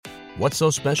What's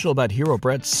so special about Hero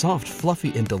Bread's soft,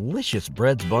 fluffy, and delicious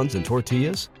breads, buns, and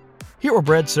tortillas? Hero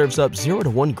Bread serves up 0 to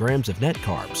 1 grams of net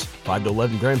carbs, 5 to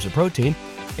 11 grams of protein,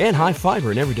 and high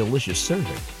fiber in every delicious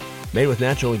serving. Made with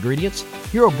natural ingredients,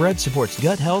 Hero Bread supports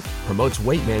gut health, promotes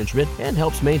weight management, and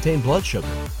helps maintain blood sugar.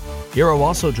 Hero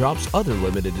also drops other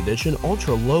limited edition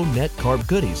ultra-low net carb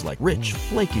goodies like rich,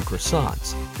 flaky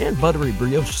croissants and buttery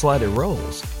brioche slider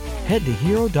rolls. Head to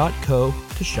hero.co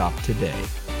to shop today.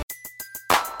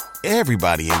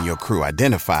 Everybody in your crew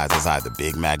identifies as either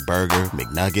Big Mac Burger,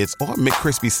 McNuggets, or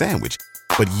McCrispy Sandwich.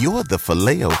 But you're the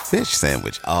Filet-O-Fish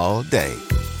Sandwich all day.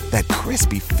 That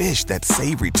crispy fish, that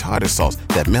savory tartar sauce,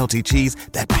 that melty cheese,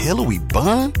 that pillowy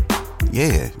bun.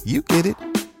 Yeah, you get it.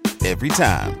 Every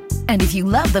time. And if you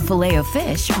love the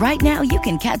Filet-O-Fish, right now you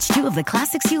can catch 2 of the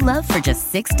classics you love for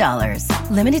just $6.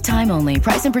 Limited time only.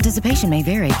 Price and participation may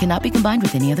vary. Cannot be combined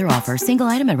with any other offer. Single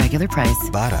item at regular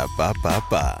price.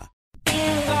 Ba-da-ba-ba-ba.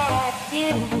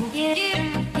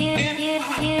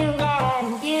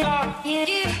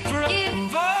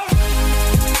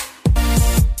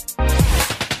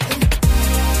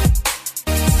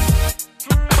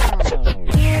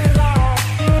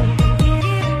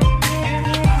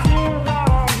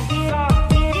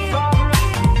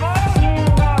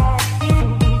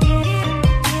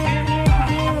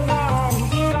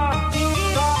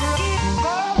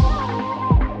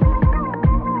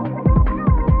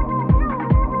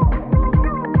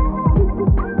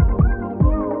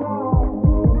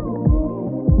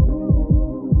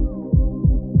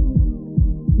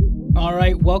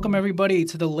 Welcome, everybody,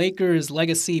 to the Lakers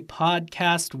Legacy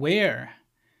Podcast, where,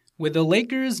 with the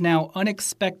Lakers now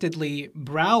unexpectedly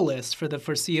browless for the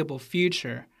foreseeable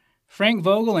future, Frank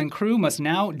Vogel and crew must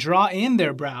now draw in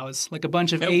their brows like a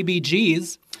bunch of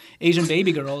ABGs, Asian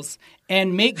baby girls,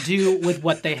 and make do with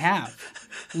what they have.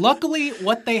 Luckily,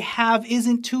 what they have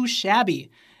isn't too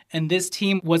shabby, and this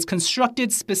team was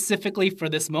constructed specifically for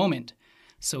this moment.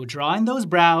 So draw in those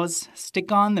brows,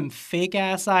 stick on them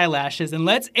fake-ass eyelashes, and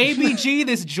let's ABG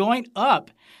this joint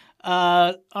up.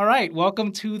 All right,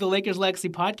 welcome to the Lakers Legacy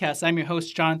Podcast. I'm your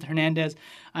host, Jonathan Hernandez.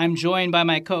 I'm joined by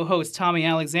my co-host, Tommy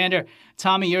Alexander.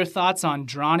 Tommy, your thoughts on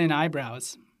drawn-in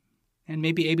eyebrows? And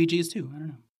maybe ABGs too, I don't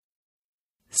know.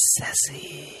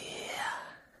 Sassy.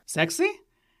 Sexy?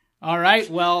 All right,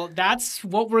 well, that's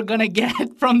what we're going to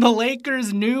get from the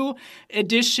Lakers' new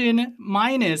edition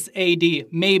minus AD,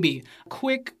 maybe.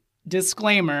 Quick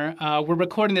disclaimer, we're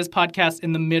recording this podcast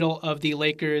in the middle of the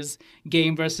Lakers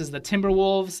game versus the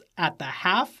Timberwolves at the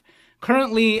half.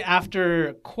 Currently,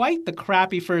 after quite the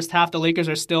crappy first half, the Lakers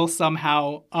are still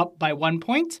somehow up by 1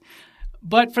 point.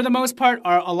 But for the most part,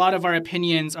 a lot of our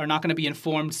opinions are not going to be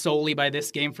informed solely by this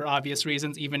game for obvious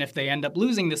reasons, even if they end up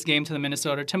losing this game to the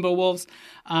Minnesota Timberwolves.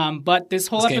 But this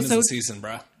whole episode... This game is the season,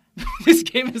 bro. This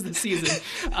game is the season.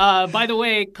 By the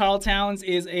way, Karl Towns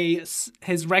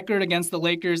his record against the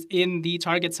Lakers in the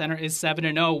Target Center is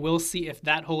 7-0. We'll see if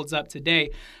that holds up today.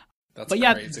 But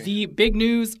yeah, crazy. The big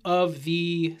news of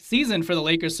the season for the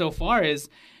Lakers so far is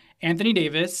Anthony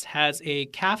Davis has a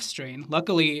calf strain.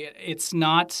 Luckily, it's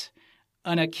not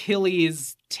an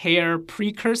Achilles tear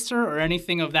precursor or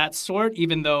anything of that sort,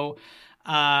 even though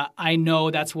I know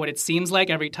that's what it seems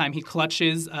like every time he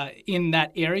clutches in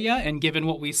that area. And given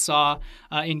what we saw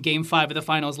in Game 5 of the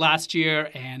Finals last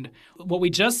year and what we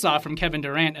just saw from Kevin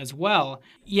Durant as well,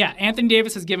 yeah, Anthony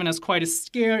Davis has given us quite a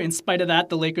scare. In spite of that,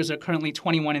 the Lakers are currently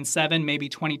 21-7, maybe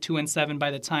 22-7 by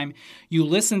the time you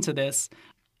listen to this.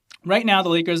 Right now, the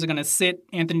Lakers are going to sit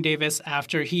Anthony Davis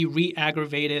after he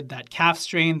re-aggravated that calf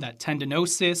strain, that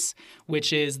tendinosis,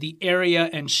 which is the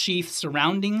area and sheath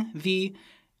surrounding the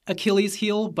Achilles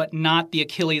heel, but not the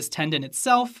Achilles tendon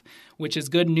itself, which is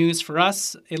good news for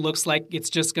us. It looks like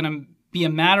it's just going to be a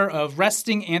matter of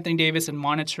resting Anthony Davis and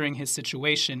monitoring his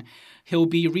situation. He'll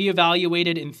be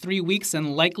reevaluated in 3 weeks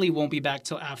and likely won't be back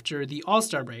till after the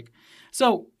All-Star break.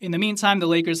 So, in the meantime, the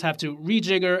Lakers have to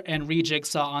rejigger and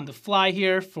rejigsaw on the fly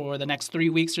here for the next 3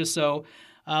 weeks or so.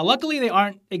 Luckily, they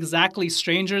aren't exactly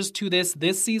strangers to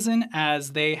this season,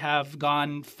 as they have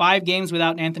gone 5 games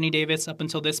without Anthony Davis up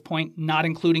until this point, not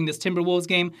including this Timberwolves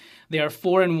game. They are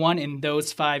 4-1 in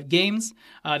those 5 games.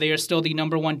 They are still the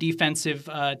number 1 defensive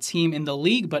team in the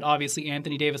league, but obviously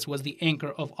Anthony Davis was the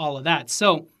anchor of all of that.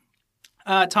 So,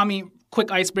 Tommy,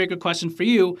 quick icebreaker question for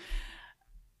you.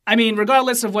 I mean,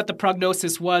 regardless of what the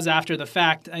prognosis was after the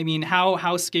fact, I mean,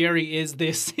 how scary is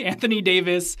this Anthony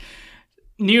Davis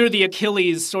near the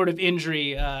Achilles sort of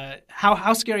injury?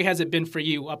 How scary has it been for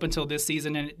you up until this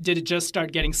season? And did it just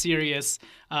start getting serious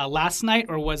last night,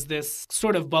 or was this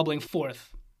sort of bubbling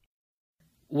forth?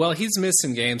 Well, he's missed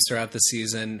some games throughout the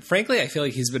season. Frankly, I feel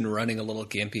like he's been running a little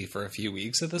gimpy for a few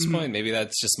weeks at this point. Maybe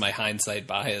that's just my hindsight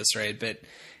bias, right? But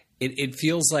it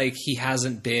feels like he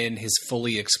hasn't been his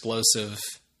fully explosive,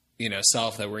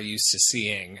 self that we're used to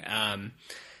seeing.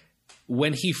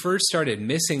 When he first started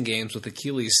missing games with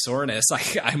Achilles soreness,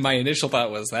 my initial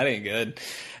thought was that ain't good.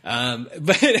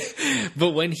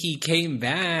 But when he came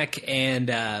back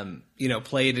and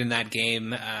played in that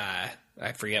game,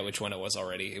 I forget which one it was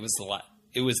already. It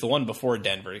was the one before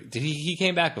Denver. He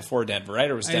came back before Denver, right?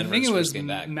 Or was Denver? I think it was came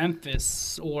back?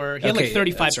 Memphis, or he had like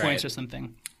 35 points or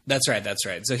something. That's right.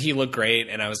 So he looked great,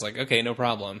 and I was like, okay, no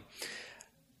problem.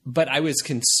 But I was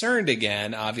concerned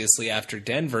again, obviously, after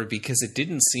Denver, because it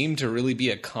didn't seem to really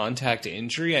be a contact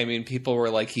injury. I mean, people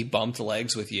were like, he bumped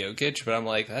legs with Jokic, but I'm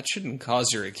like, that shouldn't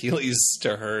cause your Achilles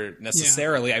to hurt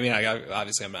necessarily. Yeah. I mean,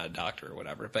 obviously I'm not a doctor or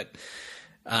whatever, but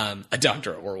a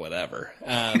doctor or whatever.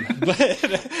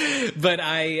 But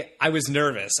I was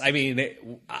nervous. I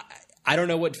mean, I don't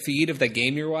know what feed of the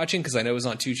game you're watching, because I know it was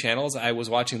on 2 channels. I was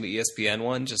watching the ESPN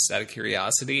one just out of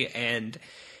curiosity, and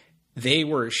they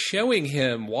were showing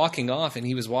him walking off, and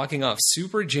he was walking off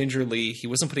super gingerly. He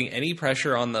wasn't putting any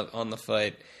pressure on the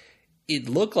foot. It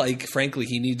looked like, frankly,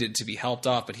 he needed to be helped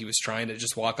off, but he was trying to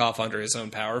just walk off under his own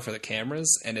power for the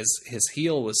cameras, and his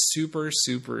heel was super,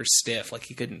 super stiff, like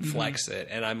he couldn't flex it.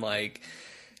 And I'm like,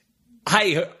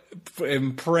 I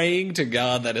am praying to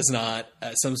God that is not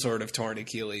some sort of torn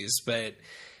Achilles, but,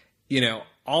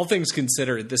 all things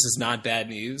considered, this is not bad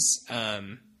news.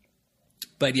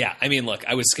 But yeah, I mean, look,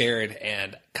 I was scared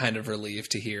and kind of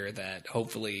relieved to hear that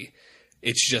hopefully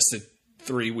it's just a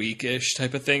 3-week-ish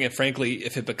type of thing. And frankly,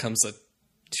 if it becomes a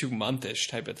 2-month-ish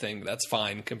type of thing, that's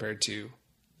fine compared to,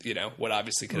 what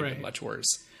obviously could have been much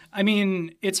worse. I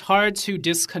mean, it's hard to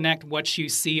disconnect what you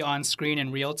see on screen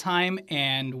in real time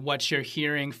and what you're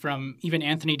hearing from even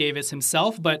Anthony Davis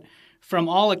himself. But from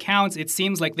all accounts, it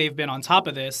seems like they've been on top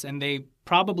of this, and they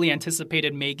probably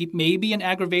anticipated maybe an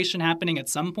aggravation happening at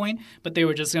some point, but they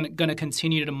were just going to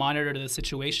continue to monitor the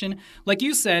situation. Like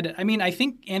you said, I mean, I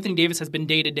think Anthony Davis has been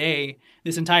day-to-day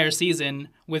this entire season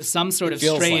with some sort of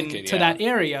strain to that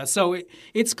area. So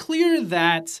it's clear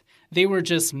that they were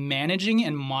just managing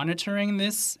and monitoring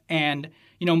this. And,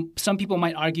 some people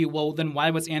might argue, well, then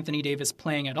why was Anthony Davis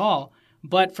playing at all?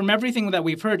 But from everything that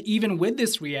we've heard, even with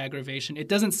this re-aggravation, it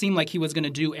doesn't seem like he was going to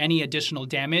do any additional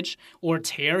damage or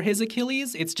tear his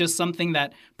Achilles. It's just something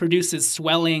that produces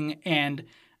swelling and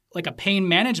like a pain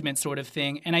management sort of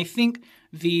thing. And I think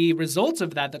the result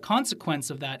of that, the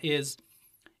consequence of that is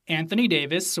Anthony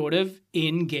Davis sort of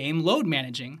in-game load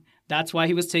managing. That's why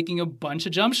he was taking a bunch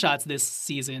of jump shots this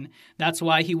season. That's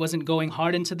why he wasn't going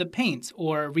hard into the paint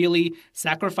or really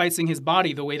sacrificing his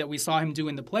body the way that we saw him do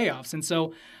in the playoffs. And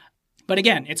so, but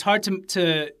again, it's hard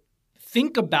to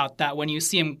think about that when you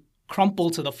see him crumple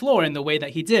to the floor in the way that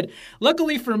he did.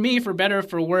 Luckily for me, for better or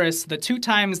for worse, the 2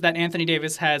 times that Anthony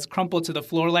Davis has crumpled to the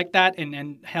floor like that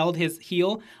and held his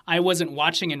heel, I wasn't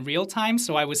watching in real time,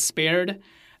 so I was spared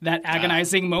that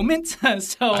agonizing moment.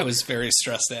 So I was very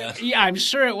stressed out. Yeah, I'm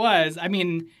sure it was. I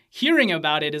mean, hearing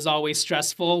about it is always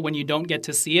stressful when you don't get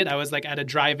to see it. I was like at a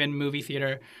drive-in movie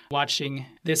theater watching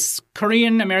this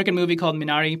Korean-American movie called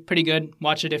Minari. Pretty good.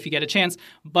 Watch it if you get a chance.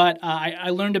 But I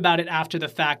learned about it after the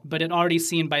fact, but it already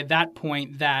seemed by that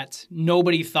point that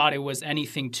nobody thought it was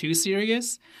anything too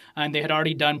serious. And they had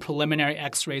already done preliminary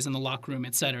x-rays in the locker room,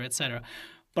 et cetera, et cetera.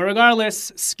 But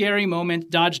regardless, scary moment,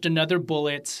 dodged another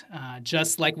bullet,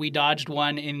 just like we dodged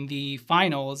one in the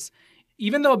finals.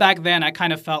 Even though back then I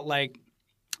kind of felt like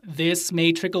this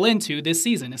may trickle into this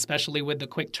season, especially with the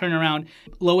quick turnaround.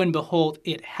 Lo and behold,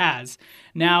 it has.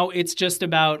 Now it's just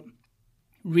about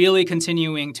really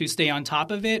continuing to stay on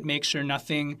top of it, make sure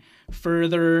nothing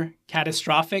further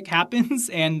catastrophic happens,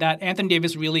 and that Anthony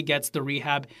Davis really gets the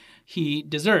rehab he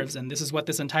deserves. And this is what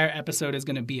this entire episode is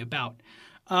going to be about.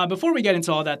 Before we get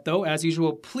into all that, though, as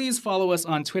usual, please follow us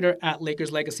on Twitter at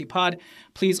Lakers Legacy Pod.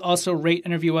 Please also rate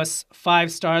and review us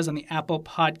 5 stars on the Apple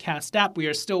Podcast app. We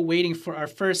are still waiting for our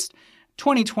first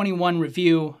 2021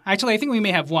 review. Actually, I think we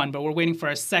may have one, but we're waiting for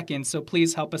our second, so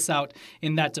please help us out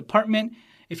in that department.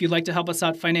 If you'd like to help us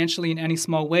out financially in any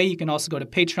small way, you can also go to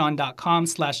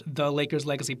patreon.com/The Lakers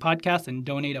Legacy Podcast and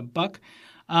donate $1.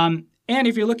 And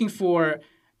if you're looking for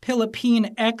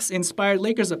Philippine X-inspired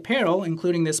Lakers apparel,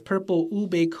 including this purple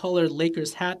ube-colored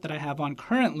Lakers hat that I have on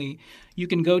currently, you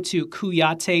can go to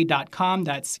kuyate.com.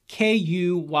 That's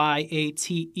KUYATE.com.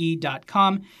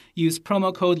 Use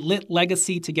promo code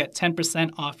LITLEGACY to get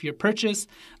 10% off your purchase.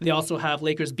 They also have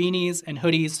Lakers beanies and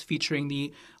hoodies featuring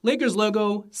the Lakers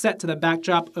logo set to the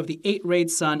backdrop of the 8-rayed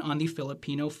sun on the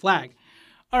Filipino flag.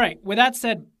 All right, with that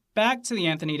said, back to the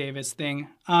Anthony Davis thing.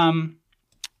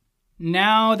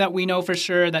 Now that we know for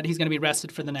sure that he's going to be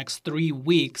rested for the next 3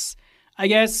 weeks, I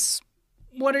guess,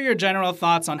 what are your general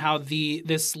thoughts on how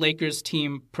this Lakers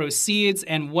team proceeds,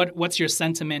 and what's your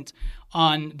sentiment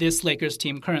on this Lakers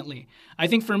team currently? I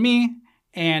think for me,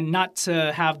 and not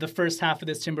to have the first half of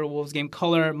this Timberwolves game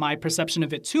color my perception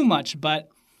of it too much, but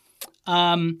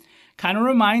kind of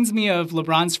reminds me of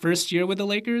LeBron's first year with the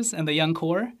Lakers and the young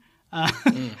core.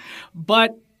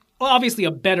 But obviously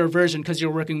a better version because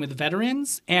you're working with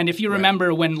veterans. And if you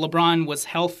remember when LeBron was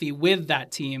healthy with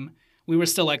that team, we were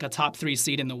still like a top 3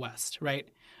 seed in the West, right?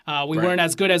 We weren't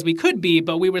as good as we could be,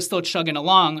 but we were still chugging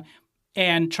along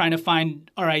and trying to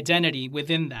find our identity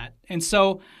within that. And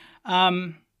so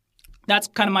that's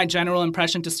kind of my general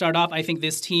impression to start off. I think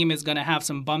this team is going to have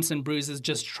some bumps and bruises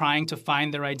just trying to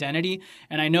find their identity.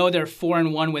 And I know they're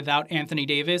 4-1 without Anthony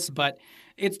Davis, but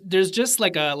there's just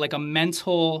like a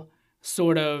mental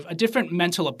sort of a different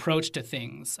mental approach to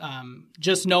things.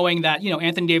 Just knowing that,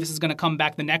 Anthony Davis is going to come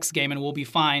back the next game and we'll be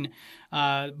fine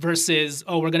versus,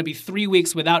 we're going to be 3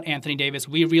 weeks without Anthony Davis.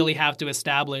 We really have to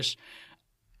establish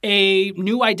a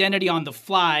new identity on the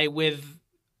fly with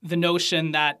the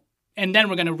notion that, and then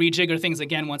we're going to rejigger things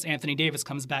again once Anthony Davis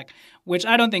comes back, which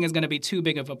I don't think is going to be too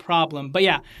big of a problem. But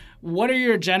yeah, what are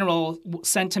your general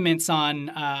sentiments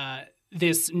on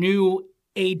this new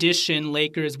AD-ition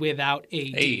Lakers without AD?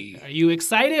 Hey. Are you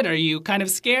excited? Are you kind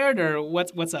of scared, or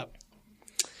what's up?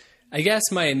 I guess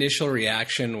my initial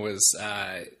reaction was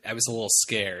I was a little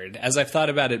scared. As I've thought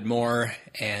about it more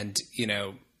and,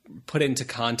 put into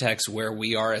context where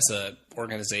we are as a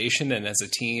organization and as a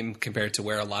team compared to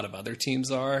where a lot of other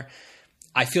teams are,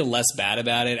 I feel less bad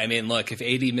about it. I mean, look, if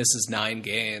AD misses 9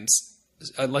 games,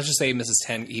 let's just say he misses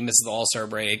 10, he misses the All-Star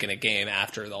break and a game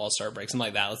after the All-Star break, something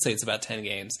like that. Let's say it's about 10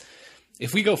 games.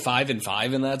 If we go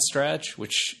 5-5 in that stretch,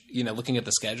 which, looking at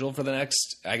the schedule for the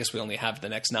next, I guess we only have the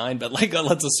next 9, but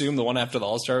let's assume the one after the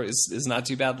All-Star is not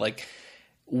too bad.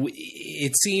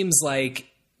 It seems like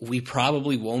we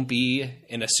probably won't be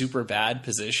in a super bad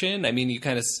position. I mean, you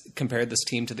kind of compared this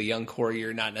team to the young core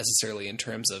year, not necessarily in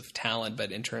terms of talent,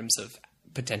 but in terms of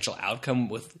potential outcome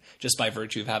with just by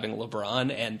virtue of having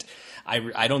LeBron. And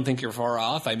I don't think you're far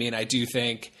off. I mean, I do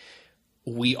think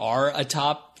we are a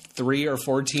top 3 or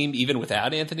 4 team even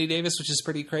without Anthony Davis, which is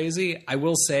pretty crazy. I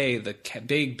will say the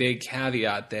big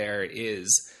caveat there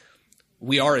is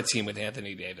we are a team with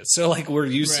Anthony Davis. So we're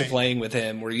used to playing with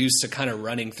him. We're used to kind of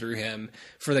running through him.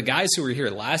 For the guys who were here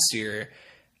last year,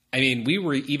 I mean, we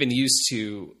were even used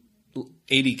to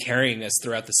AD carrying us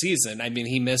throughout the season. I mean,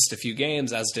 he missed a few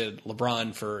games, as did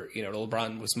LeBron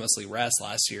LeBron was mostly rest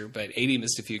last year, but AD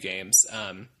missed a few games.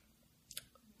 A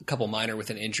couple minor with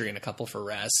an injury and a couple for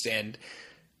rest. And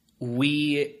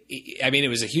it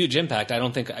was a huge impact. I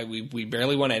don't think we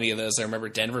barely won any of those. I remember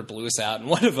Denver blew us out in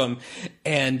one of them.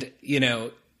 And,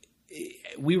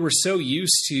 we were so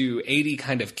used to AD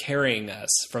kind of carrying us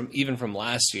even from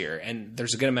last year. And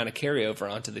there's a good amount of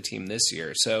carryover onto the team this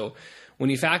year. So when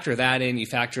you factor that in, you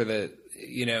factor the,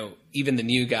 even the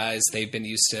new guys, they've been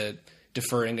used to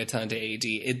deferring a ton to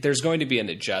AD. There's going to be an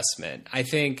adjustment. I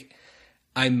think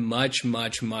I'm much,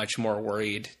 much, much more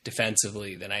worried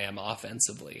defensively than I am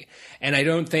offensively. And I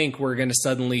don't think we're going to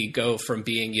suddenly go from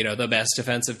being, the best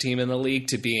defensive team in the league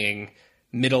to being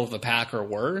middle of the pack or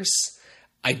worse.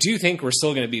 I do think we're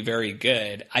still going to be very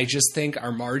good. I just think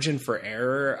our margin for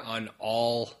error on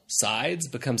all sides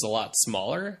becomes a lot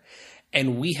smaller.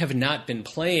 And we have not been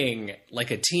playing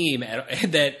like a team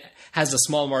that has a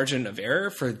small margin of error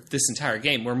for this entire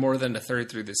game. We're more than a third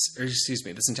through this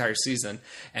entire season,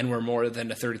 and we're more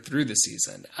than a third through the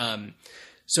season.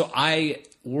 So I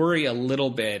worry a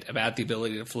little bit about the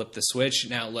ability to flip the switch.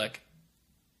 Now, look,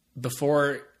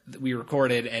 before we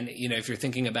recorded, and if you're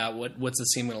thinking about what's the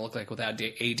team going to look like without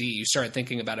AD, you start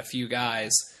thinking about a few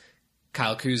guys: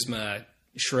 Kyle Kuzma,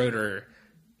 Schroeder,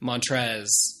 Montrez,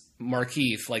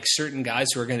 Markieff, certain guys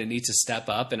who are going to need to step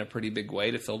up in a pretty big way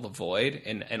to fill the void,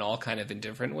 and all kind of in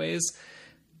different ways.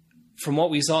 From what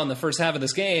we saw in the first half of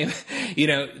this game,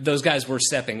 those guys were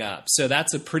stepping up. So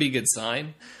that's a pretty good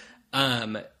sign.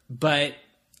 But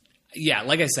yeah,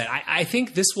 like I said, I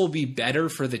think this will be better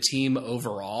for the team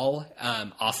overall,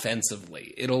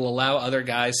 offensively. It'll allow other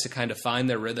guys to kind of find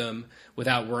their rhythm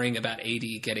without worrying about AD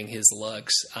getting his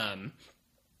looks.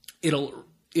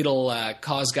 It'll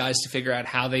cause guys to figure out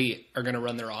how they are going to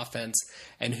run their offense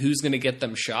and who's going to get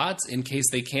them shots in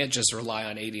case they can't just rely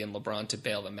on AD and LeBron to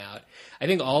bail them out. I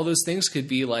think all those things could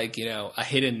be a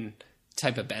hidden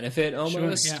type of benefit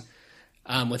almost. Sure, yeah.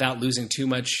 Without losing too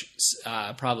much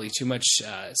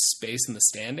space in the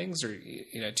standings, or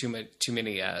too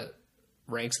many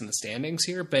ranks in the standings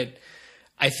here. But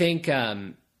I think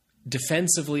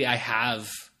defensively I have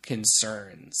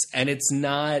concerns. And it's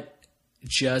not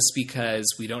just because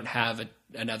we don't have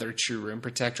another true rim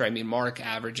protector. I mean, Mark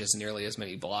averages nearly as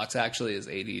many blocks actually as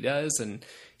AD does, and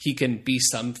he can be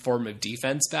some form of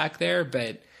defense back there,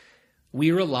 but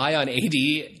we rely on AD.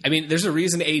 I mean, there's a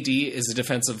reason AD is a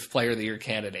defensive player of the year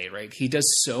candidate, right? He does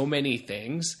so many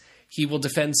things. He will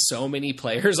defend so many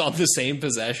players on the same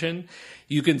possession.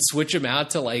 You can switch him out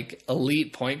to like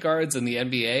elite point guards in the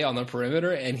NBA on the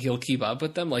perimeter and he'll keep up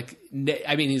with them. Like,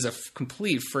 I mean, he's a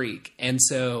complete freak. And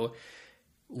so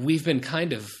we've been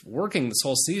kind of working this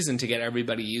whole season to get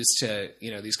everybody used to,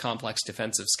 you know, these complex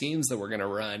defensive schemes that we're going to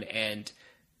run. And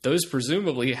those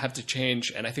presumably have to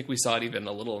change. And I think we saw it even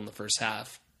a little in the first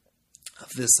half of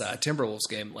this Timberwolves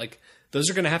game. Like, those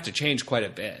are going to have to change quite a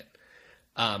bit.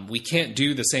 We can't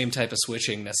do the same type of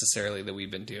switching necessarily that we've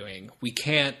been doing. We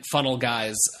can't funnel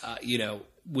guys,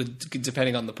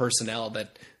 depending on the personnel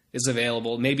that is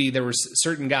available. Maybe there were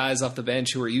certain guys off the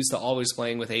bench who are used to always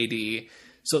playing with AD,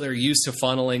 so they're used to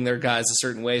funneling their guys a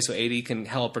certain way so AD can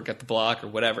help or get the block or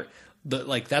whatever. But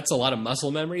like, that's a lot of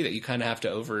muscle memory that you kind of have to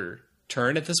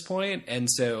overturn at this point. And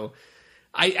so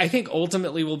I think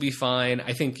ultimately we'll be fine.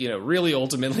 I think, really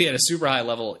ultimately at a super high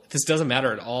level, this doesn't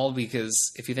matter at all,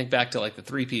 because if you think back to like the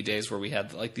 3P days where we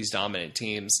had like these dominant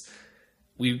teams,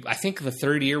 I think the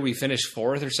third year we finished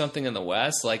 4th or something in the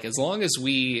West. Like, as long as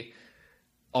we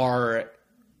are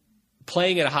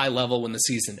playing at a high level when the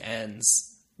season ends,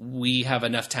 we have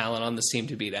enough talent on this team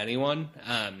to beat anyone.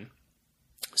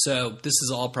 So this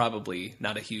is all probably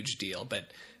not a huge deal,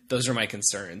 but those are my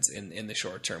concerns in the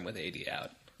short term with AD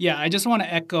out. Yeah, I just want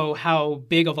to echo how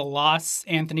big of a loss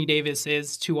Anthony Davis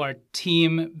is to our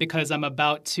team, because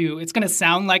it's going to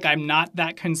sound like I'm not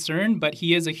that concerned, but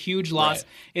he is a huge loss. Right.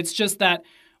 It's just that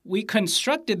we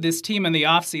constructed this team in the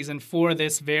offseason for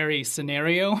this very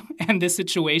scenario and this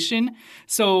situation.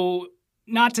 So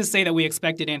not to say that we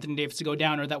expected Anthony Davis to go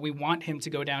down or that we want him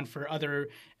to go down for other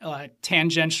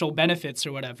tangential benefits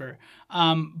or whatever.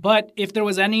 But if there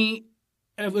was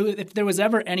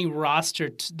ever any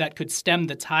roster that could stem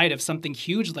the tide of something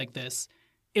huge like this,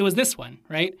 it was this one,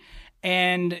 right?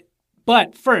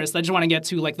 But first, I just want to get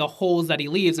to like the holes that he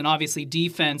leaves, and obviously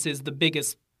defense is the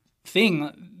biggest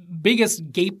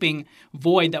gaping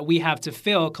void that we have to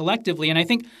fill collectively. And I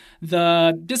think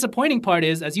the disappointing part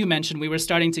is, as you mentioned, we were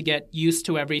starting to get used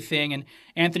to everything, and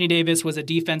Anthony Davis was a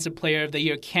Defensive Player of the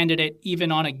Year candidate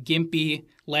even on a gimpy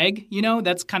leg.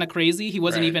 That's kind of crazy. He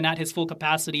wasn't even at his full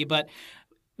capacity, but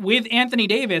with Anthony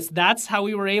Davis, that's how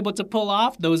we were able to pull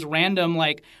off those random,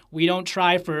 like, we don't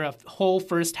try for a whole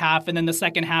first half, and then the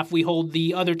second half we hold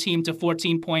the other team to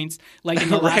 14 points, like in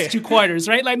the last 2 quarters,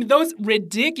 right? Like those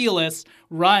ridiculous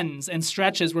runs and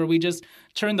stretches where we just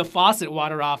turn the faucet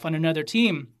water off on another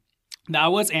team.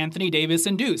 That was Anthony Davis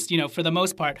induced, for the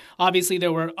most part. Obviously,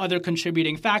 there were other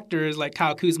contributing factors like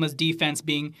Kyle Kuzma's defense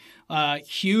being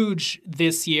huge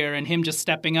this year and him just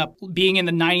stepping up, being in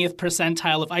the 90th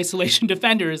percentile of isolation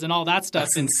defenders and all that stuff.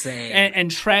 That's insane.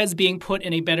 And Trez being put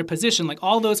in a better position. Like,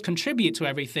 all those contribute to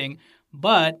everything.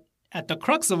 But at the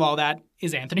crux of all that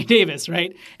is Anthony Davis,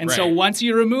 right? And so once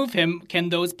you remove him, can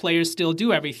those players still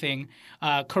do everything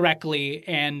correctly?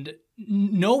 And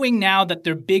knowing now that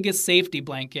their biggest safety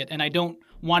blanket, and I don't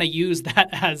want to use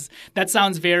that that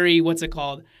sounds very,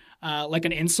 like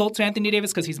an insult to Anthony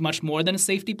Davis, because he's much more than a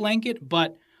safety blanket,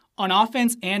 but on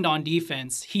offense and on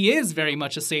defense, he is very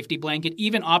much a safety blanket,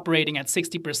 even operating at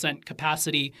 60%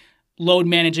 capacity, load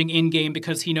managing in-game,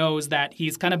 because he knows that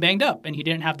he's kind of banged up and he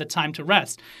didn't have the time to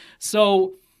rest.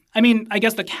 So, I mean, I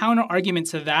guess the counter argument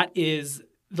to that is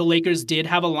the Lakers did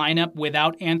have a lineup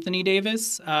without Anthony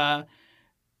Davis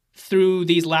through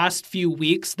these last few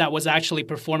weeks that was actually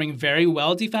performing very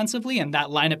well defensively, and that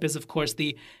lineup is, of course,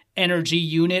 the energy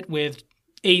unit with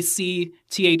AC,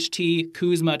 THT,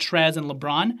 Kuzma, Trez, and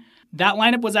LeBron. That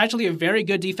lineup was actually a very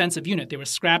good defensive unit. They were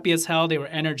scrappy as hell. They were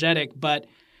energetic, but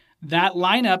that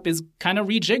lineup is kind of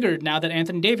rejiggered now that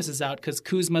Anthony Davis is out, because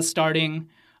Kuzma's starting.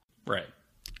 Right.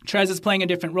 Trez is playing a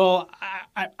different role.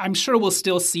 I'm sure we'll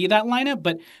still see that lineup,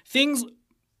 but things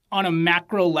on a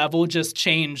macro level just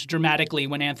change dramatically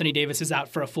when Anthony Davis is out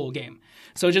for a full game.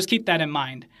 So just keep that in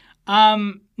mind.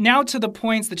 Now to the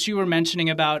points that you were mentioning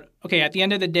about, okay, at the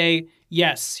end of the day,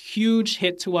 yes, huge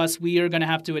hit to us. We are going to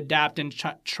have to adapt and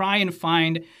try and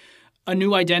find a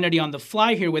new identity on the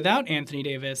fly here without Anthony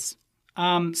Davis.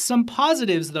 Some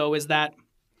positives, though, is that,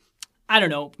 I don't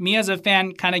know, me as a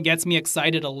fan kind of gets me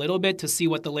excited a little bit to see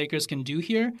what the Lakers can do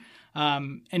here.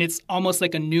 And it's almost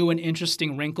like a new and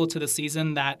interesting wrinkle to the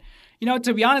season that,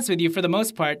 to be honest with you, for the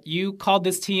most part, you called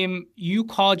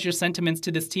your sentiments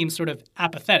to this team sort of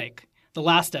apathetic the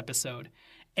last episode.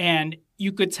 And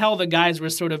you could tell the guys were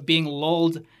sort of being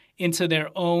lulled into their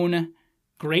own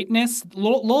greatness,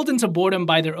 lulled into boredom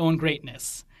by their own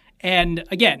greatness. And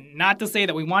again, not to say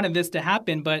that we wanted this to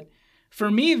happen, but for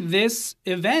me, this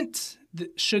event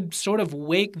should sort of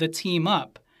wake the team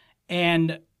up.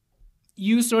 And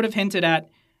you sort of hinted at,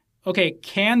 okay,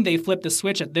 can they flip the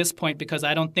switch at this point? Because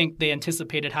I don't think they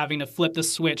anticipated having to flip the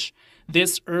switch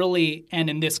this early and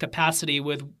in this capacity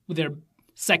with their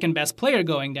second best player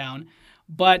going down.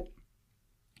 But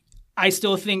I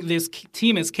still think this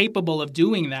team is capable of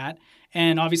doing that.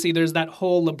 And obviously there's that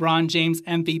whole LeBron James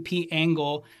MVP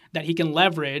angle that he can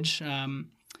leverage.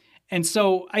 And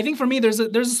so I think for me, there's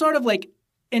a sort of like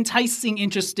enticing,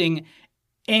 interesting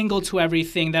angle to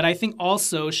everything that I think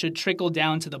also should trickle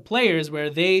down to the players, where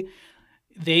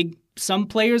some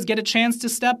players get a chance to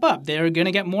step up. They're going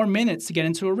to get more minutes to get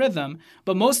into a rhythm.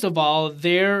 But most of all,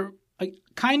 they're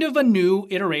kind of a new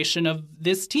iteration of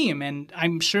this team. And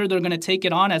I'm sure they're going to take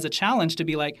it on as a challenge to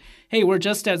be like, hey, we're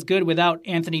just as good without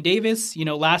Anthony Davis.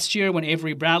 Last year when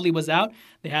Avery Bradley was out,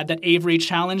 they had that Avery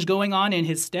challenge going on in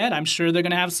his stead. I'm sure they're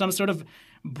going to have some sort of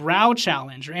Brow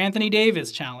challenge or Anthony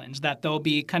Davis challenge that they'll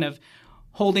be kind of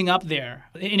holding up there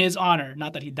in his honor.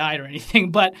 Not that he died or anything,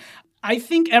 but I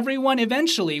think everyone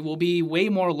eventually will be way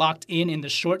more locked in the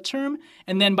short term.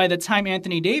 And then by the time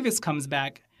Anthony Davis comes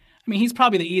back, I mean, he's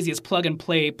probably the easiest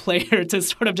plug-and-play player to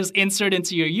sort of just insert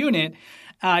into your unit.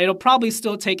 It'll probably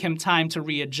still take him time to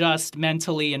readjust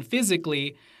mentally and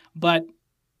physically, but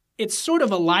it's sort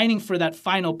of aligning for that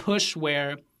final push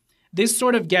where this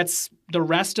sort of gets the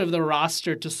rest of the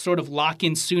roster to sort of lock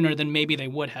in sooner than maybe they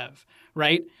would have,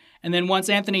 right? And then once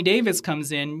Anthony Davis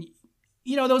comes in,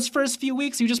 those first few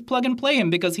weeks, you just plug and play him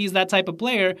because he's that type of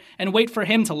player and wait for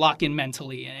him to lock in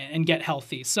mentally and get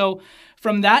healthy. So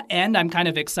from that end, I'm kind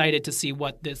of excited to see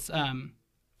what this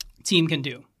team can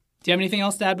do. Do you have anything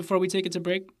else to add before we take it to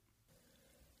break?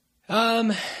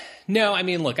 No, I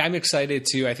mean, look, I'm excited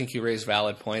too. I think you raised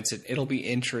valid points. It'll be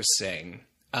interesting.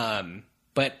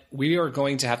 But we are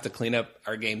going to have to clean up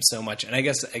our game so much. And I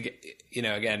guess,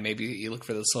 again, maybe you look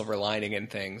for the silver lining in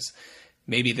things.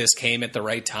 Maybe this came at the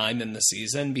right time in the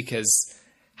season, because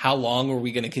how long were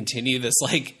we going to continue this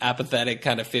like apathetic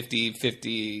kind of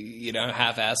 50-50,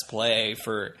 half-ass play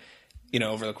for,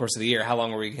 over the course of the year? How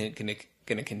long were we going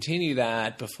to continue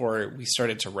that before we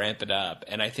started to ramp it up?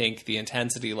 And I think the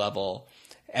intensity level,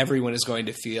 everyone is going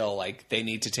to feel like they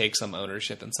need to take some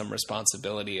ownership and some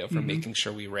responsibility over making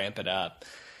sure we ramp it up.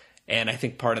 And I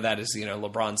think part of that is,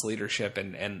 LeBron's leadership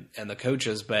and the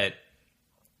coaches, but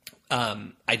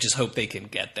I just hope they can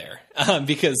get there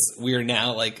because we're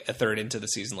now like a third into the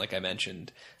season. Like I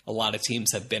mentioned, a lot of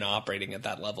teams have been operating at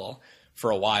that level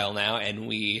for a while now, and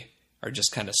we are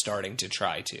just kind of starting to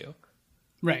try to.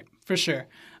 Right, for sure.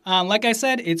 Like I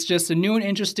said, it's just a new and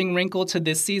interesting wrinkle to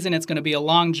this season. It's going to be a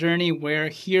long journey. We're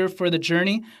here for the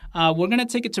journey. We're going to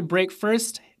take it to break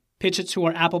first, pitch it to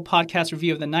our Apple Podcast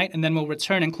review of the night, and then we'll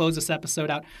return and close this episode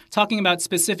out talking about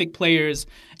specific players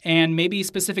and maybe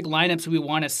specific lineups we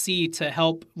want to see to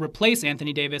help replace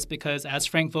Anthony Davis, because as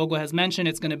Frank Vogel has mentioned,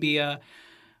 it's going to be a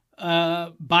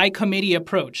by committee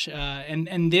approach.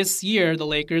 And this year, the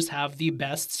Lakers have the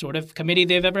best sort of committee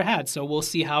they've ever had. So we'll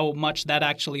see how much that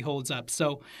actually holds up.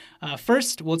 So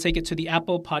first, we'll take it to the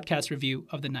Apple Podcast review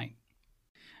of the night.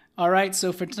 All right,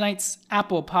 so for tonight's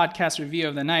Apple Podcast review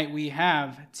of the night, we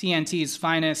have TNT's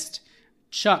finest,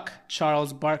 Chuck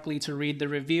Charles Barkley, to read the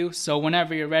review. So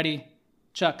whenever you're ready,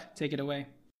 Chuck, take it away.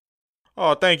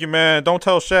 Oh, thank you, man. Don't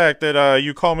tell Shaq that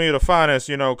you call me the finest,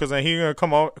 because then he's going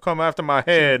to come after my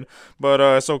head. But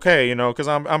it's okay, because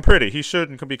I'm pretty. He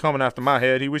shouldn't be coming after my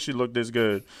head. He wish he looked this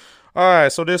good. All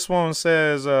right, so this one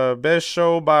says, best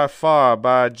show by far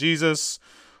by Jesus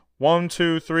 1,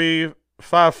 2, 3,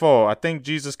 5, 4. I think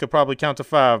Jesus could probably count to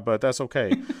 5, but that's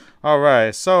okay. All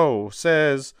right, so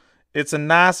says, it's a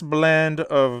nice blend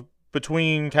of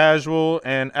between casual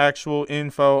and actual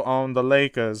info on the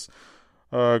Lakers.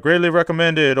 Greatly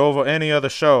recommended over any other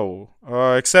show,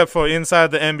 except for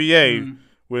Inside the NBA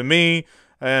with me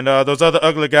and those other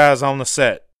ugly guys on the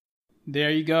set.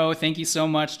 There you go. Thank you so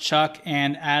much, Chuck.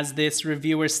 And as this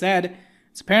reviewer said,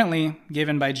 it's apparently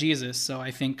given by Jesus. So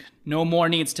I think no more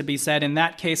needs to be said in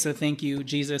that case. So thank you,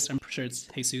 Jesus. I'm sure it's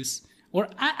Jesus. Or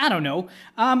I don't know.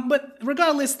 But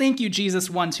regardless, thank you, Jesus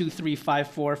 1, 2, 3, 5,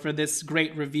 4 for this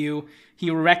great review. He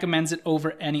recommends it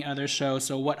over any other show.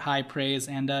 So what high praise.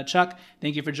 And Chuck,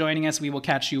 thank you for joining us. We will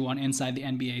catch you on Inside the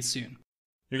NBA soon.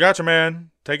 You gotcha, man.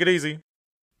 Take it easy.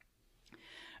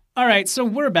 All right, so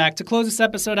we're back. To close this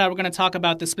episode out, we're going to talk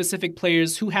about the specific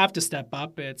players who have to step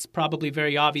up. It's probably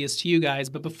very obvious to you guys,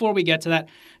 but before we get to that,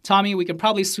 Tommy, we could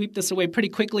probably sweep this away pretty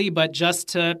quickly, but just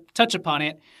to touch upon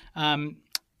it,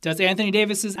 does Anthony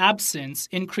Davis's absence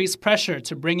increase pressure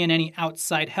to bring in any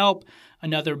outside help?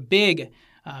 Another big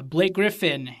Blake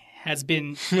Griffin is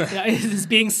being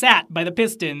sat by the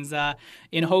Pistons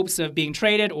in hopes of being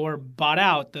traded or bought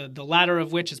out, the latter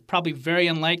of which is probably very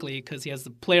unlikely because he has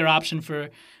the player option for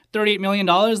 $38 million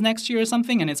next year or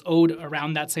something, and it's owed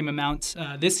around that same amount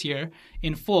this year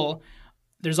in full.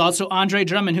 There's also Andre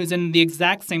Drummond, who's in the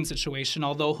exact same situation,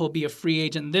 although he'll be a free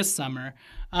agent this summer.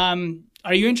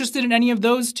 Are you interested in any of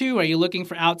those two? Are you looking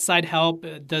for outside help?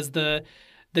 Does the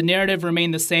narrative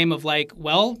remain the same of like,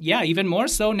 well, yeah, even more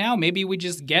so now, maybe we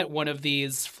just get one of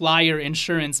these flyer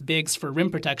insurance bigs for rim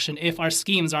protection if our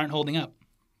schemes aren't holding up?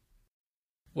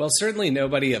 Well, certainly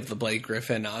nobody of the Blake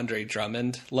Griffin, Andre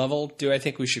Drummond level do I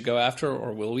think we should go after,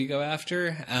 or will we go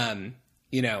after?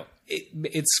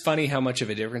 It's funny how much of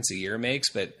a difference a year makes,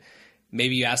 but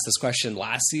maybe you asked this question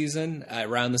last season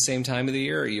around the same time of the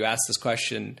year, or you asked this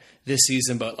question this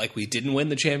season, but like we didn't win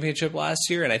the championship last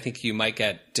year, and I think you might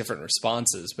get different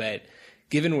responses. But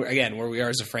given, again, where we are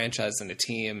as a franchise and a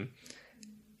team,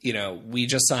 we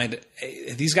just signed.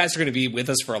 These guys are going to be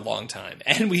with us for a long time,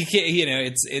 and we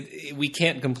can't. We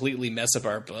can't completely mess up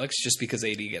our books just because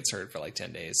AD gets hurt for like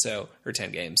 10 days, or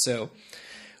 10 games. So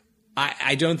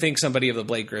I don't think somebody of the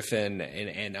Blake Griffin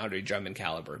and Andre Drummond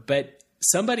caliber, but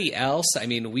somebody else. I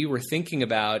mean, we were thinking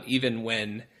about even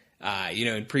when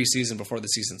in preseason before the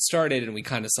season started, and we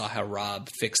kind of saw how Rob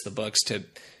fixed the books to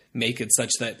make it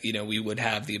such that we would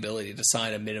have the ability to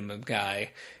sign a minimum guy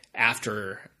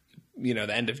after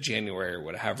the end of January or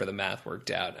whatever the math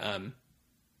worked out.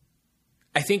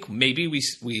 I think maybe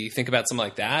we think about something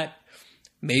like that.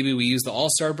 Maybe we use the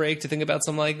All-Star break to think about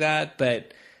something like that,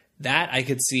 but that I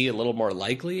could see a little more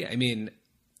likely. I mean,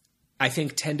 I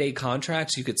think 10-day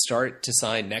contracts you could start to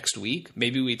sign next week.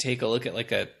 Maybe we take a look at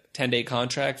like a 10-day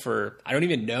contract for, I don't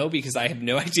even know because I have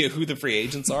no idea who the free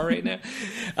agents are right now.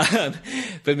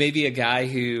 But maybe a guy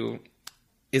who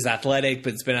is athletic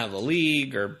but's been out of the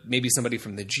league, or maybe somebody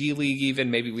from the G League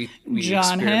even. Maybe we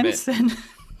John Henson.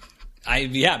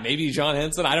 Maybe John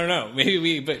Henson. I don't know.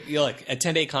 But look, a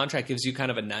 10-day contract gives you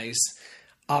kind of a nice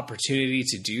opportunity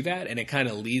to do that, and it kind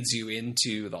of leads you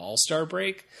into the All-Star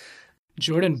break.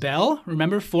 Jordan Bell,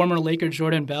 remember former Laker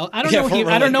Jordan Bell? I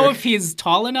don't know if he's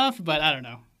tall enough, but I don't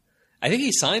know. I think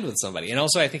he signed with somebody, and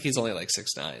also I think he's only like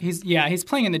 6'9". He's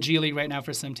playing in the G League right now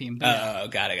for some team. Oh,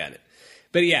 got it.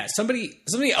 But yeah, somebody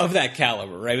of that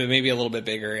caliber, right? But maybe a little bit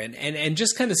bigger, and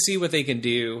just kind of see what they can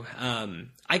do.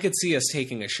 I could see us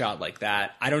taking a shot like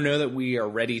that. I don't know that we are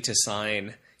ready to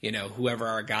sign, whoever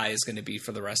our guy is going to be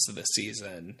for the rest of the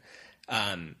season.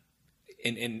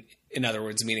 In other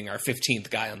words, meaning our 15th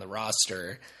guy on the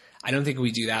roster. I don't think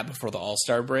we do that before the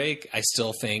All-Star break. I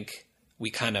still think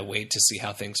we kind of wait to see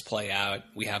how things play out.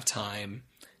 We have time.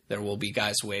 There will be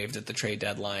guys waived at the trade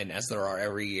deadline, as there are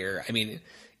every year. I mean,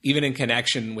 even in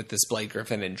connection with this Blake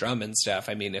Griffin and Drummond stuff,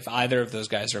 I mean, if either of those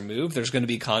guys are moved, there's going to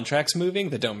be contracts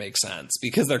moving that don't make sense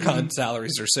because their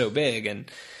salaries are so big.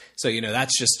 And so,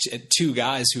 that's just two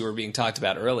guys who are being talked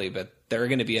about early, but there are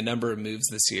going to be a number of moves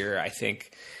this year. I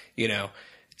think,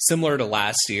 similar to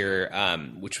last year,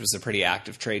 which was a pretty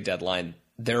active trade deadline,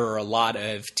 there are a lot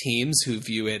of teams who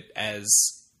view it as,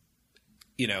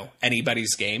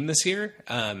 anybody's game this year.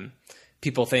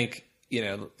 People think,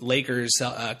 Lakers,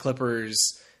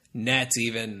 Clippers, Nets,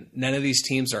 even none of these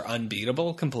teams are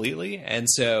unbeatable completely. And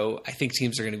so I think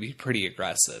teams are going to be pretty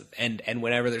aggressive. And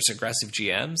whenever there's aggressive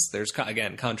GMs, there's,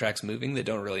 again, contracts moving that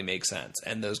don't really make sense.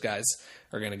 And those guys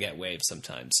are going to get waived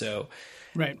sometimes. So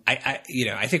right.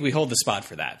 I think we hold the spot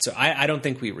for that. So I don't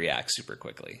think we react super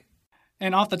quickly.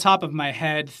 And off the top of my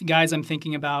head, guys I'm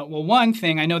thinking about, well, one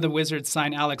thing, I know the Wizards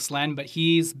signed Alex Len, but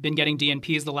he's been getting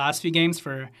DNPs the last few games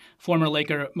for former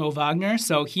Laker Mo Wagner,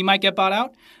 so he might get bought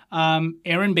out.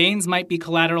 Aaron Baines might be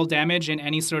collateral damage in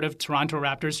any sort of Toronto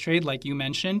Raptors trade, like you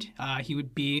mentioned. He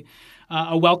would be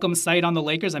a welcome sight on the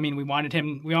Lakers. I mean, we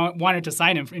wanted to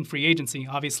sign him in free agency.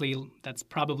 Obviously, that's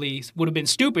probably would have been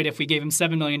stupid if we gave him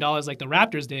 $7 million like the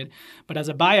Raptors did. But as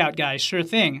a buyout guy, sure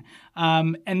thing.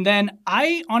 And then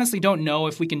I honestly don't know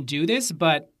if we can do this,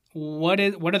 but what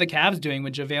are the Cavs doing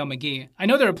with JaVale McGee? I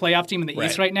know they're a playoff team in the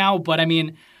East right now, but I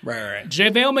mean, right.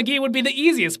 JaVale McGee would be the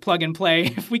easiest plug and play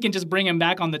if we can just bring him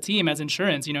back on the team as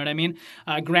insurance, you know what I mean?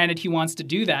 Granted, he wants to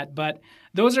do that, but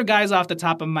those are guys off the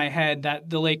top of my head that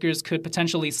the Lakers could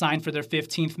potentially sign for their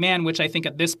 15th man, which I think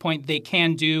at this point they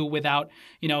can do without,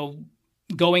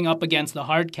 going up against the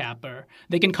hard capper.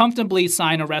 They can comfortably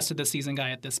sign a rest of the season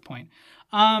guy at this point.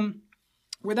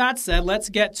 With that said, let's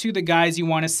get to the guys you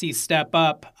want to see step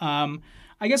up.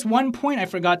 I guess one point I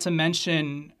forgot to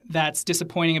mention that's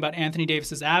disappointing about Anthony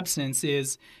Davis's absence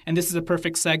is, and this is a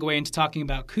perfect segue into talking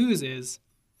about Kuz, is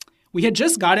we had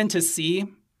just gotten to see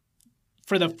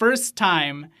for the first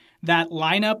time that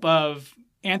lineup of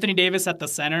Anthony Davis at the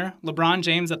center, LeBron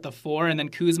James at the 4, and then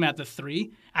Kuzma at the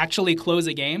 3 actually close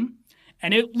a game.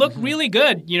 And it looked really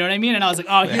good, you know what I mean? And I was like,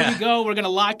 oh, here we go. We're going to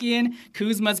lock in.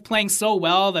 Kuzma's playing so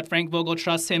well that Frank Vogel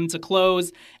trusts him to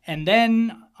close. And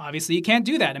then, obviously, you can't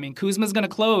do that. I mean, Kuzma's going to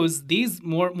close these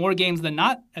more games than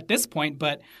not at this point.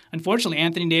 But unfortunately,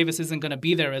 Anthony Davis isn't going to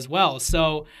be there as well.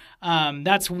 So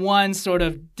that's one sort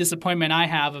of disappointment I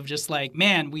have of just like,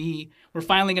 man, we're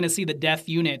finally going to see the death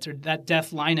unit or that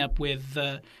death lineup with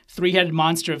the three-headed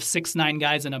monster of 6'9"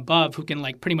 guys and above who can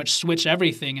like pretty much switch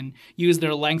everything and use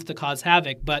their length to cause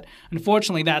havoc. But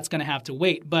unfortunately, that's going to have to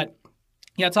wait. But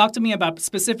yeah, talk to me about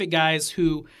specific guys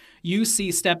who you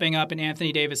see stepping up in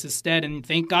Anthony Davis's stead. And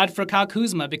thank God for Kyle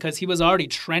Kuzma because he was already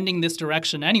trending this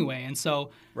direction anyway. And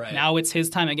so now it's his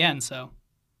time again. So.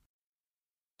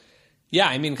 Yeah,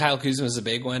 I mean, Kyle Kuzma is a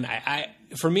big one.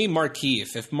 For me,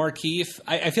 Markieff. If Markieff,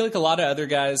 I feel like a lot of other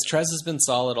guys, Trez has been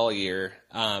solid all year.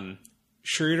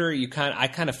 Schroeder, I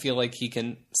kind of feel like he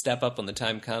can step up when the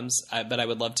time comes. But I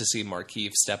would love to see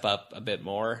Markieff step up a bit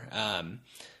more.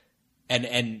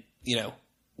 And you know,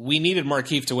 we needed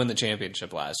Markieff to win the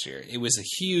championship last year. It was a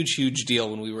huge, huge deal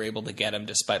when we were able to get him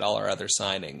despite all our other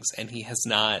signings. And he has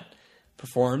not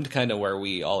performed kind of where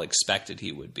we all expected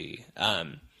he would be.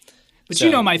 But you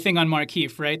know my thing on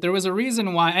Markieff, right? There was a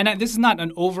reason why, and this is not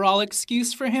an overall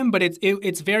excuse for him, but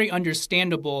it's very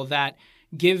understandable that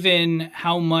given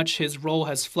how much his role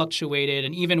has fluctuated,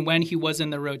 and even when he was in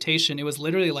the rotation, it was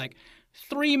literally like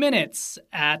 3 minutes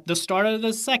at the start of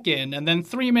the second, and then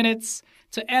 3 minutes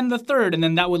to end the third, and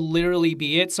then that would literally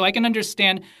be it. So I can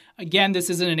understand, again, this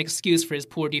isn't an excuse for his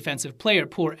poor defensive play or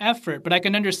poor effort, but I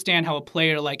can understand how a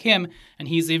player like him, and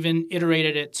he's even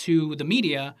iterated it to the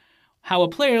media, how a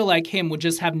player like him would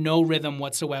just have no rhythm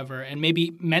whatsoever and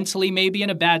maybe mentally maybe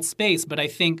in a bad space. But I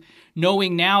think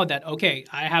knowing now that, okay,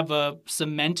 I have a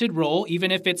cemented role, even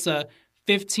if it's a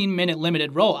 15-minute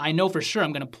limited role, I know for sure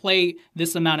I'm going to play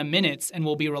this amount of minutes and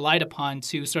will be relied upon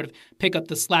to sort of pick up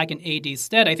the slack in AD's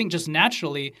stead. I think just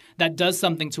naturally that does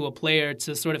something to a player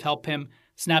to sort of help him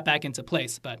snap back into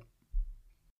place. But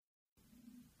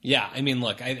yeah, I mean,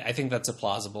 look, I think that's a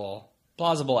plausible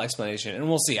explanation, and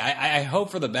we'll see. I hope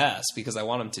for the best because I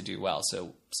want him to do well.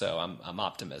 So I'm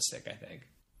optimistic, I think.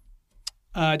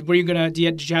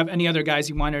 Did you have any other guys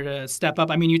you wanted to step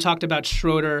up? I mean, you talked about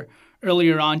Schroeder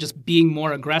earlier on just being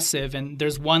more aggressive, and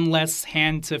there's one less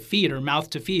hand to feed or mouth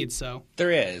to feed. So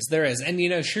there is, and you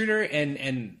know, Schroeder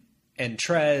and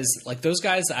Trez, like those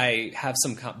guys, I have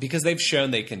some because they've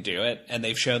shown they can do it, and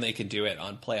they've shown they can do it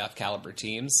on playoff caliber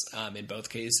teams in both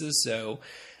cases. So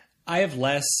I have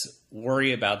less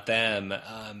worry about them.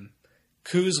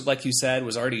 Kuz, like you said,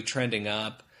 was already trending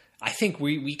up. I think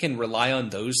we can rely on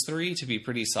those three to be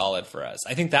pretty solid for us.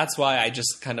 I think that's why I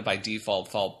just kind of by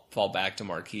default fall back to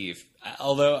Markieff.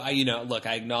 Although I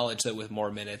acknowledge that with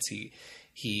more minutes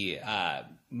he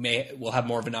will have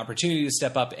more of an opportunity to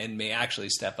step up and may actually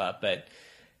step up. But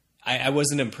I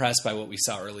wasn't impressed by what we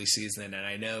saw early season, and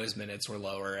I know his minutes were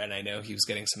lower, and I know he was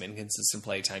getting some inconsistent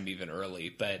play time even early,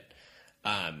 but.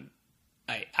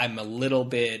 I'm a little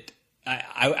bit.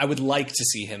 I would like to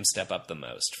see him step up the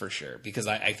most for sure because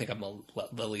I think I'm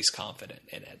the least confident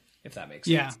in it. If that makes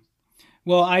sense. Yeah.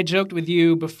 Well, I joked with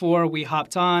you before we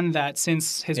hopped on that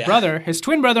since his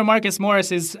twin brother Marcus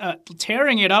Morris is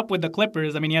tearing it up with the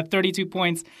Clippers. I mean, he had 32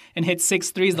 points and hit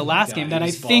 6 threes the last game. That I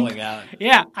think,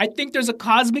 I think there's a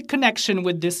cosmic connection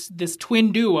with this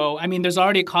twin duo. I mean, there's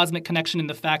already a cosmic connection in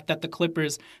the fact that the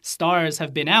Clippers stars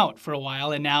have been out for a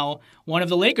while, and now one of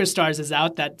the Lakers stars is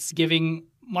out. That's giving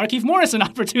Markieff Morris an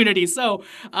opportunity. So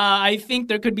I think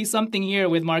there could be something here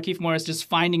with Markieff Morris just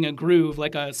finding a groove,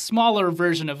 like a smaller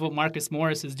version of what Marcus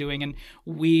Morris is doing. And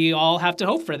we all have to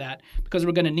hope for that because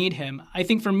we're going to need him. I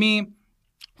think for me,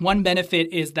 one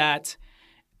benefit is that,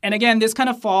 and again, this kind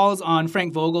of falls on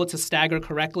Frank Vogel to stagger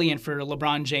correctly and for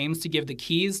LeBron James to give the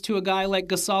keys to a guy like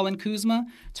Gasol and Kuzma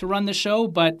to run the show.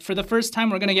 But for the first time,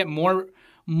 we're going to get more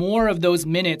of those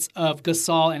minutes of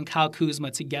Gasol and Kyle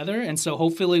Kuzma together. And so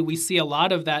hopefully we see a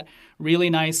lot of that really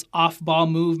nice off-ball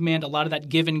movement, a lot of that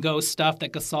give-and-go stuff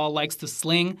that Gasol likes to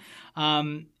sling.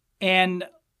 And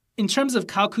in terms of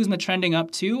Kyle Kuzma trending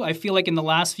up too, I feel like in the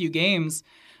last few games,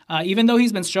 even though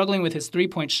he's been struggling with his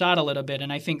three-point shot a little bit,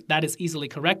 and I think that is easily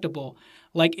correctable.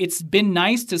 Like, it's been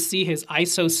nice to see his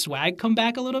ISO swag come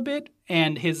back a little bit,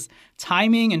 and his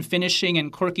timing and finishing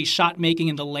and quirky shot making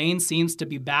in the lane seems to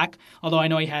be back, although I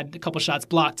know he had a couple shots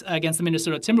blocked against the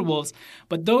Minnesota Timberwolves.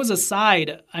 But those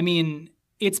aside, I mean,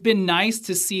 it's been nice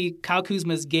to see Kyle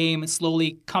Kuzma's game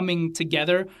slowly coming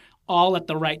together all at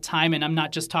the right time, and I'm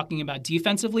not just talking about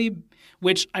defensively,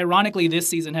 which ironically this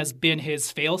season has been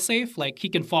his fail-safe. Like, he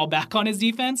can fall back on his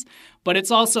defense, but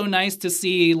it's also nice to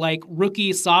see like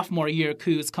rookie sophomore year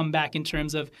Kuz come back in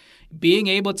terms of being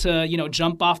able to,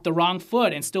 jump off the wrong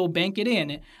foot and still bank it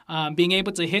in, being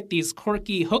able to hit these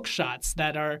quirky hook shots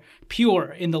that are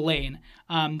pure in the lane.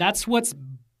 That's what's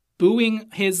buoying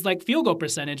his like field goal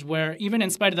percentage, where even in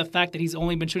spite of the fact that he's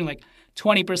only been shooting like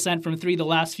 20% from three the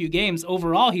last few games,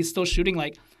 overall he's still shooting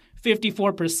like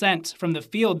 54% from the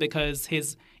field because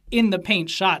his in the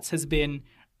paint shots has been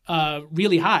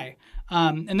really high.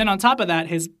 And then on top of that,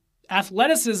 his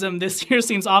athleticism this year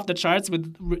seems off the charts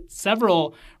with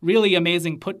several really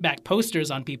amazing putback posters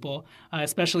on people,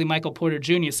 especially Michael Porter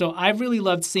Jr. So I've really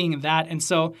loved seeing that. And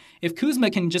so if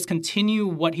Kuzma can just continue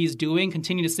what he's doing,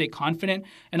 continue to stay confident,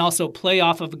 and also play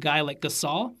off of a guy like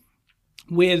Gasol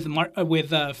with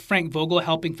Frank Vogel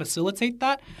helping facilitate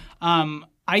that,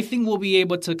 I think we'll be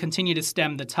able to continue to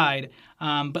stem the tide.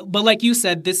 But like you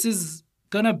said, this is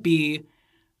going to be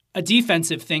a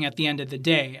defensive thing at the end of the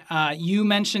day. You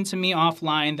mentioned to me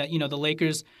offline that, the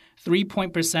Lakers'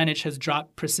 three-point percentage has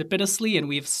dropped precipitously, and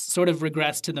we've sort of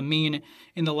regressed to the mean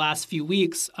in the last few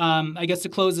weeks. I guess to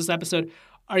close this episode,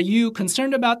 are you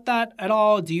concerned about that at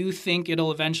all? Do you think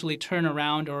it'll eventually turn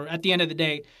around? Or at the end of the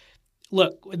day,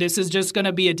 look, this is just going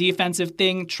to be a defensive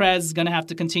thing. Trez is going to have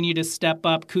to continue to step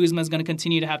up. Kuzma is going to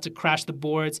continue to have to crash the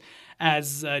boards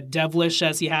as devilish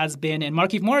as he has been. And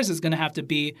Markieff Morris is going to have to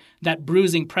be that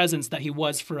bruising presence that he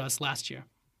was for us last year.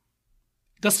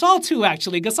 Gasol, too,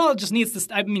 actually. Gasol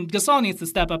needs to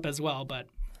step up as well. But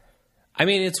I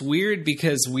mean, it's weird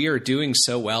because we are doing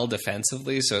so well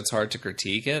defensively, so it's hard to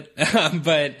critique it.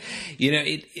 But,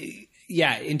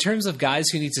 yeah, in terms of guys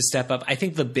who need to step up, I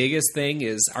think the biggest thing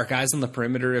is our guys on the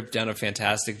perimeter have done a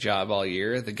fantastic job all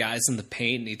year. The guys in the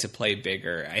paint need to play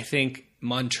bigger. I think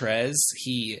Montrez,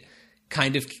 he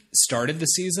kind of started the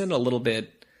season a little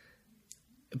bit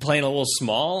playing a little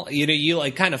small. You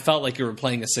like kind of felt like you were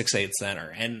playing a 6'8"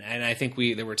 center. And I think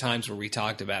there were times where we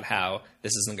talked about how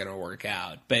this isn't going to work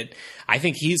out. But I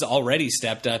think he's already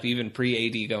stepped up even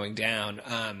pre-AD going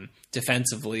down.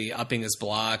 Defensively, upping his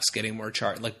blocks, getting more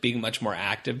being much more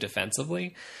active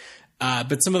defensively.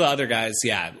 But some of the other guys,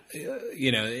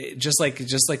 just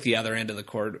like the other end of the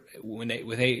court,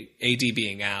 with AD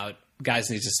being out, guys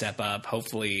need to step up.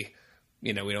 Hopefully,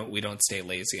 we don't stay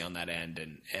lazy on that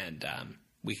end, and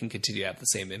we can continue to have the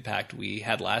same impact we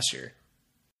had last year.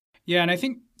 Yeah, and I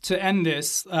think to end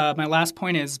this, my last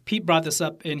point is Pete brought this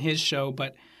up in his show,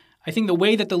 but I think the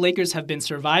way that the Lakers have been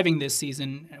surviving this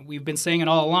season, and we've been saying it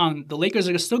all along, the Lakers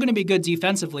are still going to be good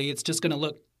defensively. It's just going to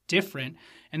look different.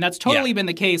 And that's totally been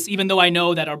the case, even though I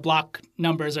know that our block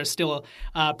numbers are still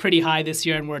pretty high this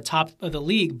year and we're top of the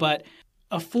league. But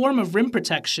a form of rim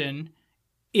protection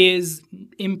is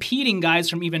impeding guys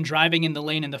from even driving in the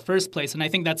lane in the first place. And I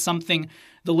think that's something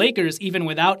the Lakers, even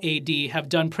without AD, have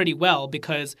done pretty well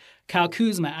because Kyle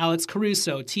Kuzma, Alex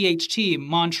Caruso, THT,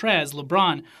 Montrez,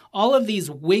 LeBron, all of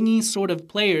these wingy sort of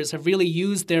players have really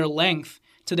used their length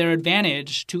to their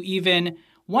advantage to even,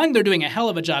 one, they're doing a hell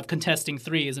of a job contesting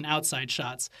threes and outside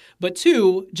shots, but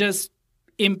two, just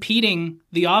impeding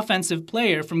the offensive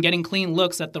player from getting clean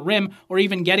looks at the rim or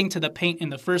even getting to the paint in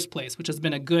the first place, which has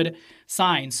been a good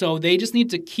sign. So they just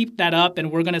need to keep that up, and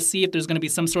we're going to see if there's going to be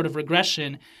some sort of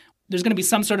regression. There's going to be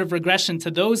some sort of regression to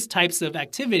those types of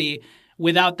activity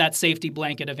without that safety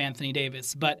blanket of Anthony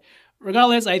Davis. But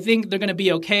regardless, I think they're going to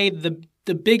be okay.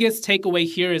 The biggest takeaway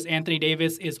here is Anthony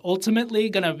Davis is ultimately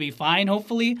going to be fine,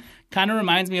 hopefully. Kind of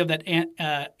reminds me of that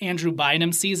Andrew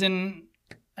Bynum season,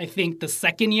 I think the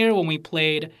second year when we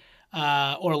played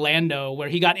Orlando, where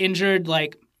he got injured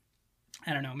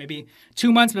maybe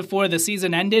 2 months before the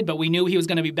season ended, but we knew he was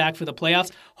going to be back for the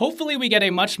playoffs. Hopefully we get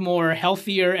a much more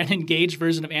healthier and engaged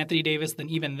version of Anthony Davis than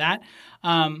even that.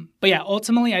 But yeah,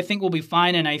 ultimately I think we'll be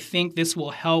fine, and I think this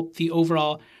will help the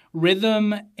overall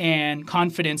rhythm and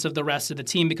confidence of the rest of the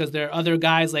team because there are other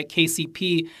guys like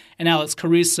KCP and Alex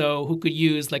Caruso who could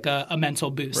use like a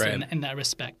mental boost in that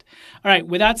respect. All right,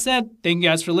 with that said, thank you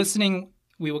guys for listening.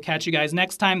 We will catch you guys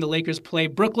next time. The Lakers play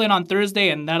Brooklyn on Thursday,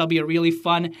 and that'll be a really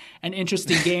fun and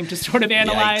interesting game to sort of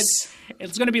analyze.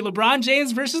 It's going to be LeBron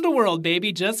James versus the world,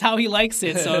 baby, just how he likes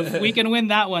it. So if we can win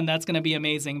that one, that's going to be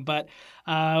amazing. But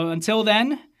until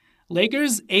then,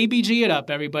 Lakers, ABG it up,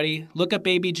 everybody. Look up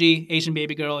ABG, Asian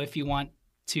Baby Girl, if you want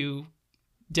to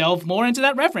delve more into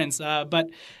that reference. But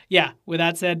yeah, with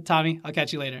that said, Tommy, I'll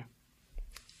catch you later.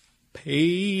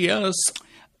 Peace.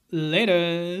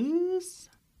 Laters.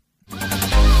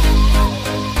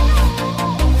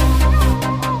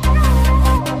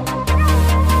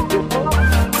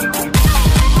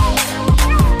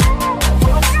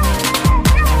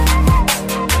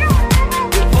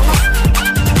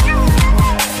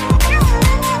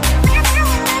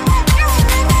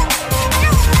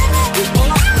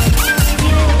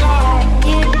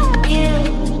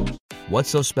 What's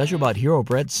so special about Hero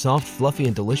Bread's soft, fluffy,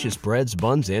 and delicious breads,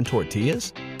 buns, and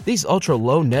tortillas? These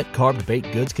ultra-low net-carb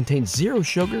baked goods contain zero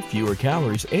sugar, fewer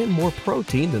calories, and more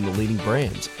protein than the leading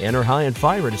brands, and are high in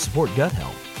fiber to support gut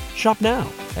health. Shop now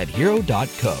at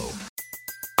hero.co.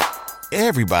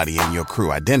 Everybody in your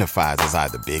crew identifies as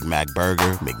either Big Mac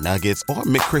Burger, McNuggets, or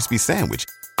McCrispy Sandwich.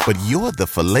 But you're the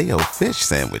Filet-O-Fish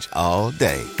Sandwich all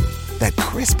day. That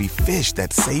crispy fish,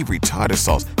 that savory tartar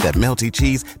sauce, that melty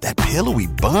cheese, that pillowy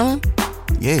bun.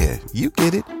 Yeah, you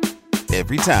get it.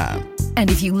 Every time. And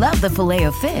if you love the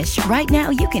Filet-O-Fish, right now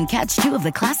you can catch two of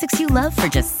the classics you love for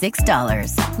just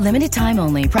 $6. Limited time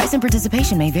only. Price and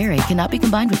participation may vary. Cannot be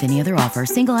combined with any other offer.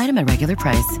 Single item at regular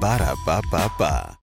price. Ba-da-ba-ba-ba.